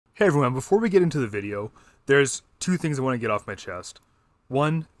Hey everyone, before we get into the video, there's two things I want to get off my chest.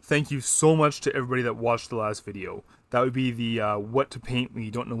 One, thank you so much to everybody that watched the last video. That would be the what to paint when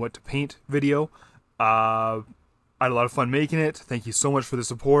you don't know what to paint video. I had a lot of fun making it. Thank you so much for the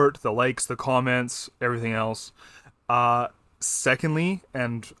support, the likes, the comments, everything else. Secondly,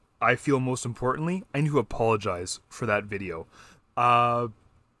 and I feel most importantly, I need to apologize for that video.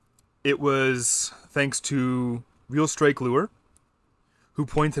 It was thanks to Real Strike Lure, who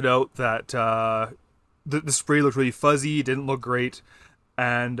pointed out that the spray looked really fuzzy, didn't look great,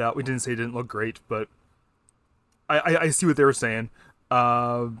 and we didn't say it didn't look great, but I see what they were saying.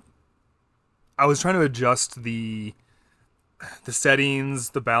 I was trying to adjust the settings,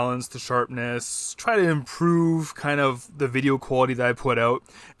 the balance, the sharpness, try to improve kind of the video quality that I put out,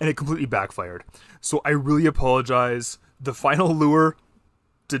 and it completely backfired. So I really apologize. The final lure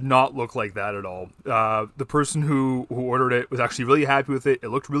did not look like that at all. The person who ordered it was actually really happy with it. It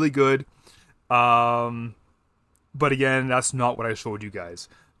looked really good. But again, that's not what I showed you guys.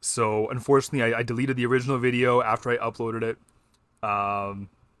 So unfortunately, I deleted the original video after I uploaded it. I'm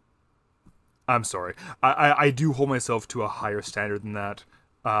sorry. I do hold myself to a higher standard than that.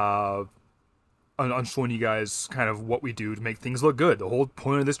 On showing you guys kind of what we do to make things look good. The whole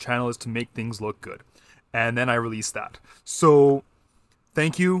point of this channel is to make things look good. And then I release that. So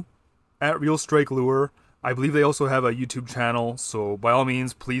thank you at Real Strike Lure. I believe they also have a YouTube channel, so by all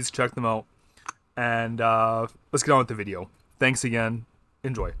means, please check them out. And let's get on with the video. Thanks again.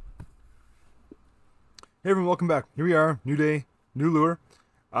 Enjoy. Hey everyone, welcome back. Here we are, new day, new lure.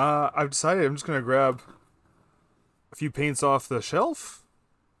 I've decided I'm just going to grab a few paints off the shelf.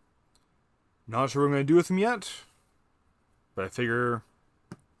 Not sure what I'm going to do with them yet, but I figure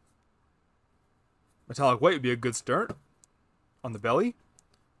metallic white would be a good start on the belly.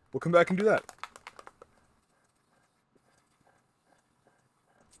 We'll come back and do that.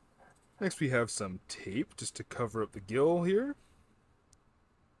 Next we have some tape just to cover up the gill here.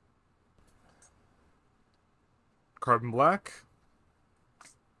 Carbon black.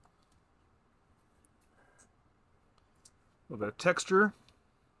 A little bit of texture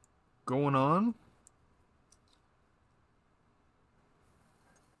going on.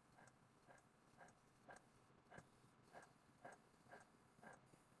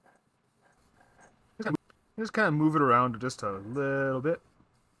 Just kind of move it around just a little bit.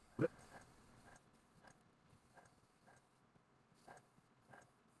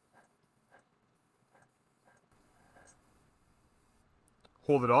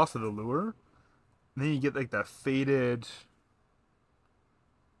 Hold it off of the lure. And then you get like that faded,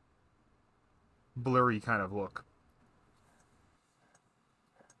 blurry kind of look.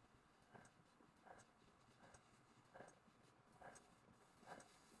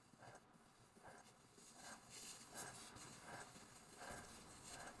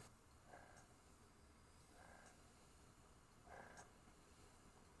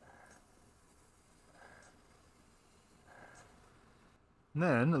 And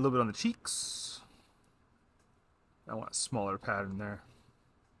then a little bit on the cheeks. I want a smaller pattern there.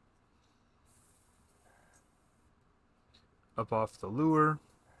 Up off the lure.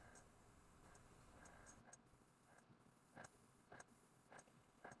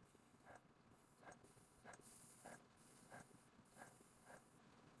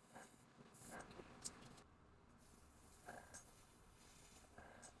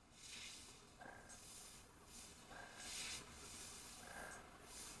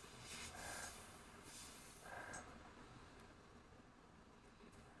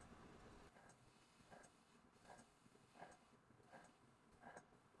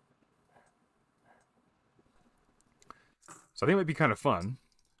 So I think it might be kind of fun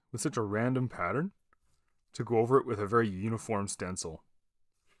with such a random pattern to go over it with a very uniform stencil.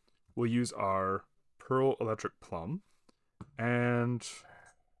 We'll use our Pearl Electric Plum and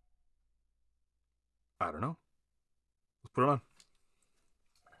I don't know. Let's put it on.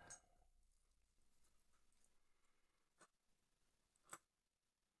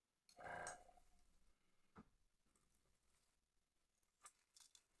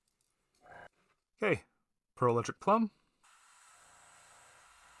 Okay, Pearl Electric Plum.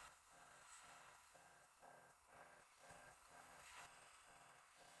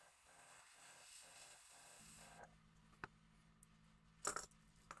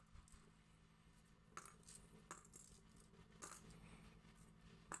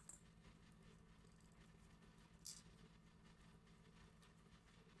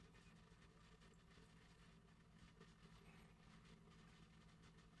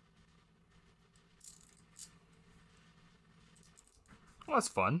 Well, that's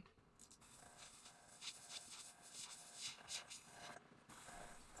fun.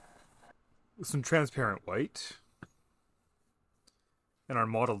 with some transparent white and our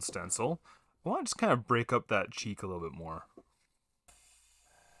mottled stencil, I want to just kind of break up that cheek a little bit more.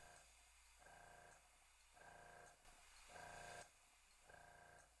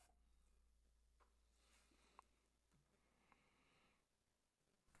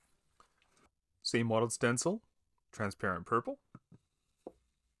 Same mottled stencil, transparent purple.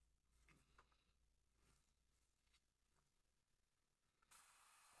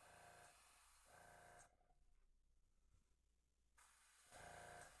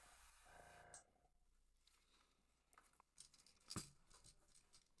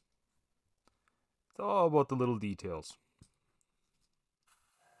 It's all about the little details.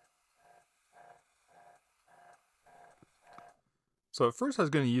 So at first I was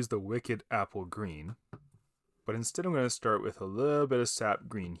going to use the Wicked Apple Green, but instead I'm going to start with a little bit of sap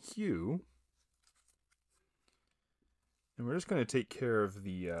green hue. And we're just going to take care of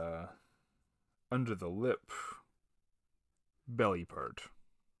the under the lip belly part.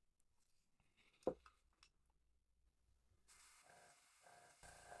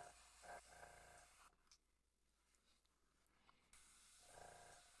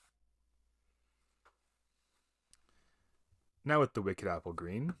 Now with the Wicked Apple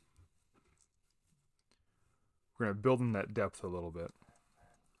Green, we're going to build in that depth a little bit.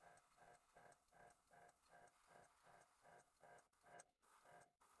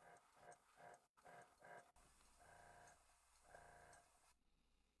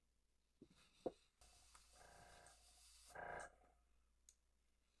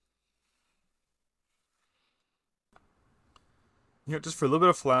 You know, just for a little bit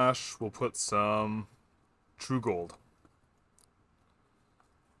of flash, we'll put some True Gold.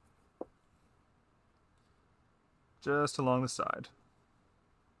 Just along the side.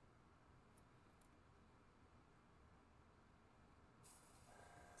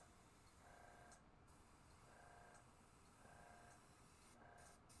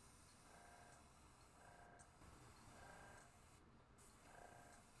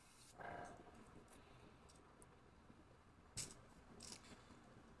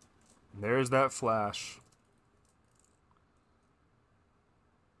 And there's that flash.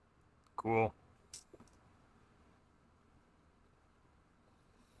 Cool.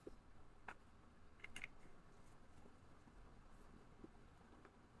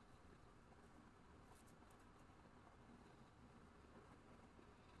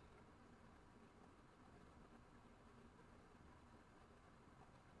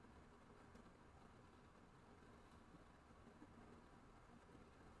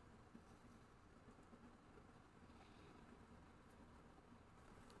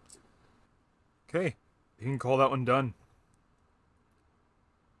 Okay, you can call that one done.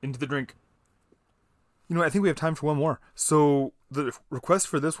 Into the drink. You know, I think we have time for one more. So the request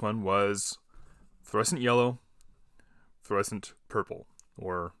for this one was fluorescent yellow, fluorescent purple,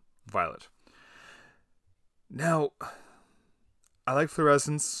 or violet. Now, I like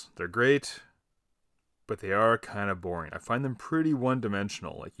fluorescents. They're great, but they are kind of boring. I find them pretty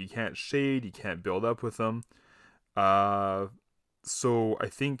one-dimensional. Like, you can't shade, you can't build up with them. So I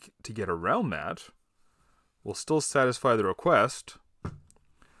think to get around that, we'll still satisfy the request.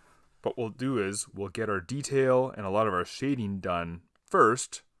 What we'll do is we'll get our detail and a lot of our shading done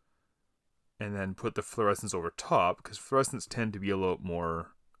first, and then put the fluorescents over top, because fluorescents tend to be a little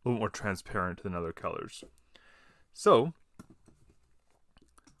more transparent than other colors. So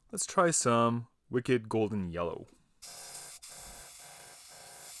let's try some Wicked Golden Yellow.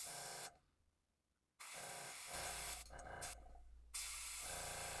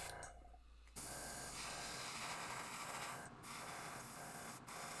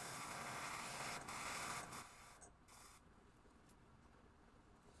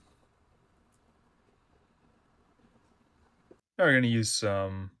 Now we're going to use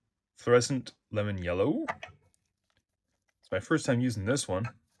some fluorescent lemon yellow. It's my first time using this one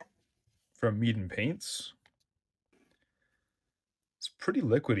from Mead & Paints. It's pretty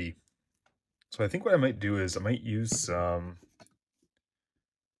liquidy. So I think what I might do is I might use some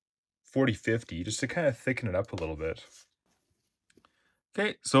 40-50 just to kind of thicken it up a little bit.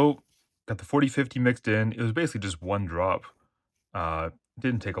 Okay, so got the 40-50 mixed in. It was basically just one drop.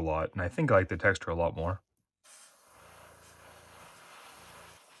 Didn't take a lot, and I think I like the texture a lot more.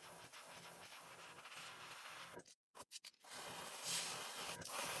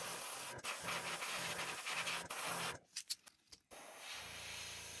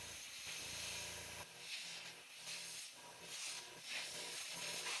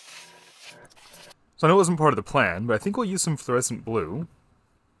 So I know it wasn't part of the plan, but I think we'll use some fluorescent blue.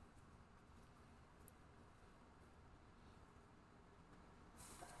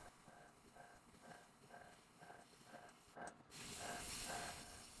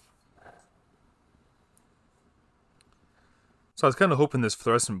 So I was kind of hoping this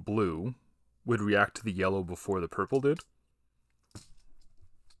fluorescent blue would react to the yellow before the purple did.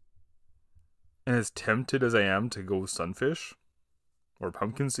 And as tempted as I am to go sunfish or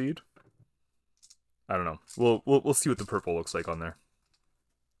pumpkin seed, I don't know. We'll see what the purple looks like on there.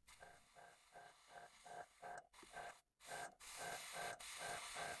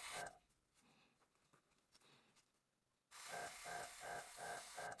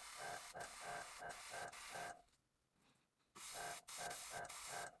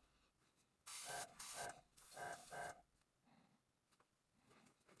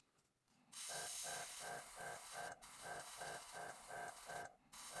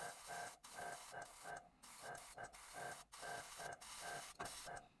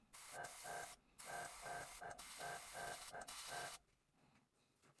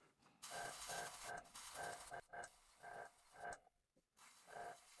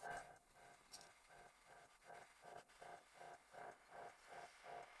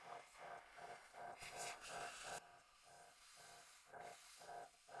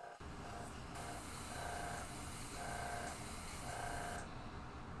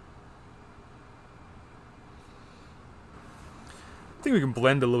 I think we can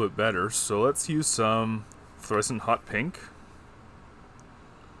blend a little bit better, so let's use some fluorescent hot pink.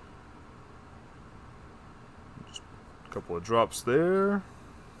 Just a couple of drops there.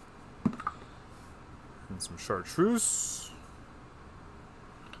 And some chartreuse.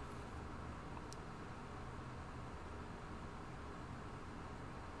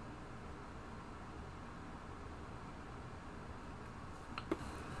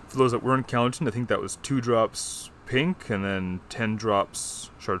 For those that weren't counting, I think that was 2 drops pink and then 10 drops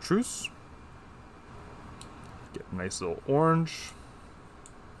chartreuse. Get a nice little orange.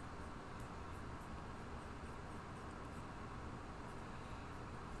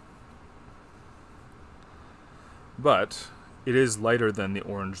 But it is lighter than the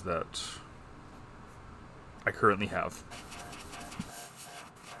orange that I currently have.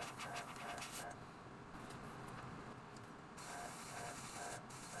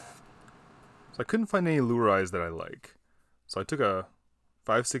 So I couldn't find any lure eyes that I like. So I took a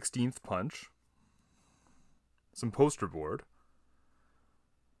 5/16 punch, some poster board,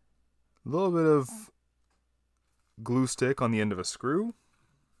 a little bit of glue stick on the end of a screw,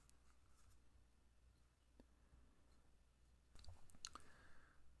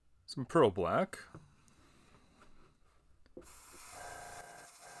 some pearl black,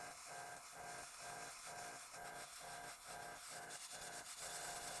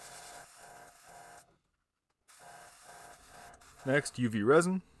 next UV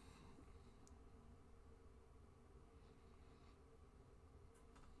resin,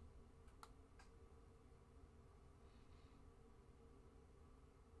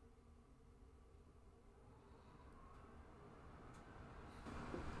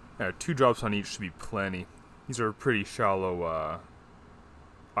 yeah, 2 drops on each should be plenty. These are pretty shallow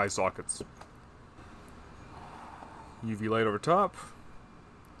eye sockets. UV light over top,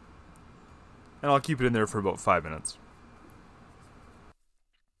 and I'll keep it in there for about 5 minutes.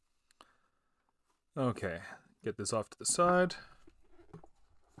 Okay, get this off to the side.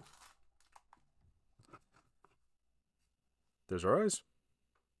 There's our eyes.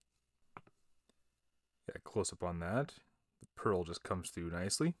 Get a close up on that. The pearl just comes through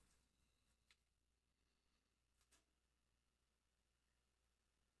nicely.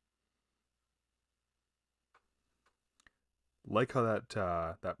 Like how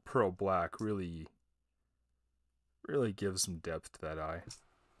that pearl black really gives some depth to that eye.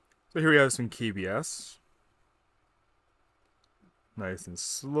 So here we have some KBS. Nice and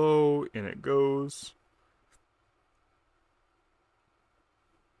slow, in it goes.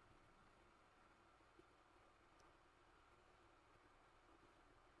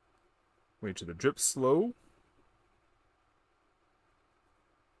 Wait till the drip slow.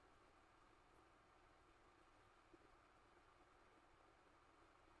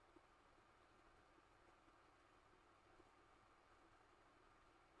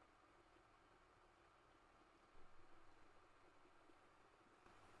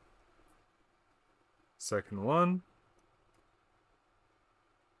 Second one.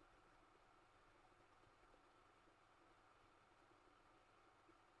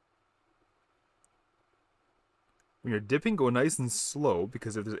 When you're dipping, go nice and slow,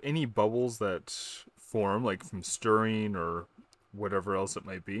 because if there's any bubbles that form, like from stirring or whatever else it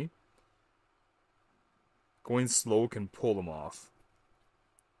might be, going slow can pull them off.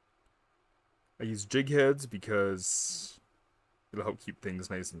 I use jig heads because it'll help keep things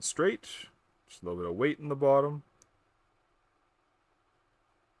nice and straight. Just a little bit of weight in the bottom.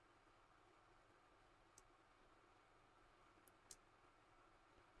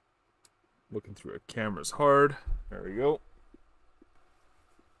 Looking through a camera's hard. There we go.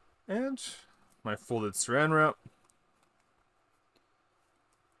 And my folded saran wrap.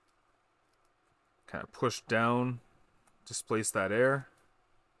 Kind of push down, displace that air.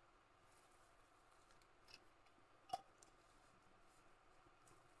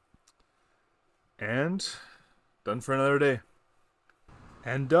 And done for another day.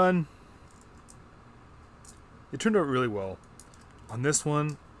 And done. It turned out really well. On this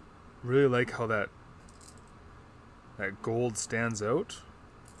one, really like how that gold stands out.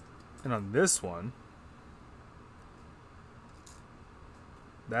 And on this one,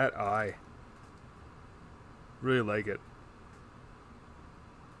 that eye. Really like it.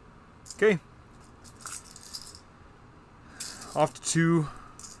 Okay. Off to two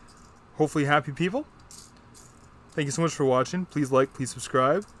hopefully happy people. Thank you so much for watching. Please like, please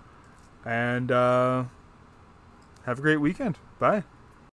subscribe. And have a great weekend. Bye.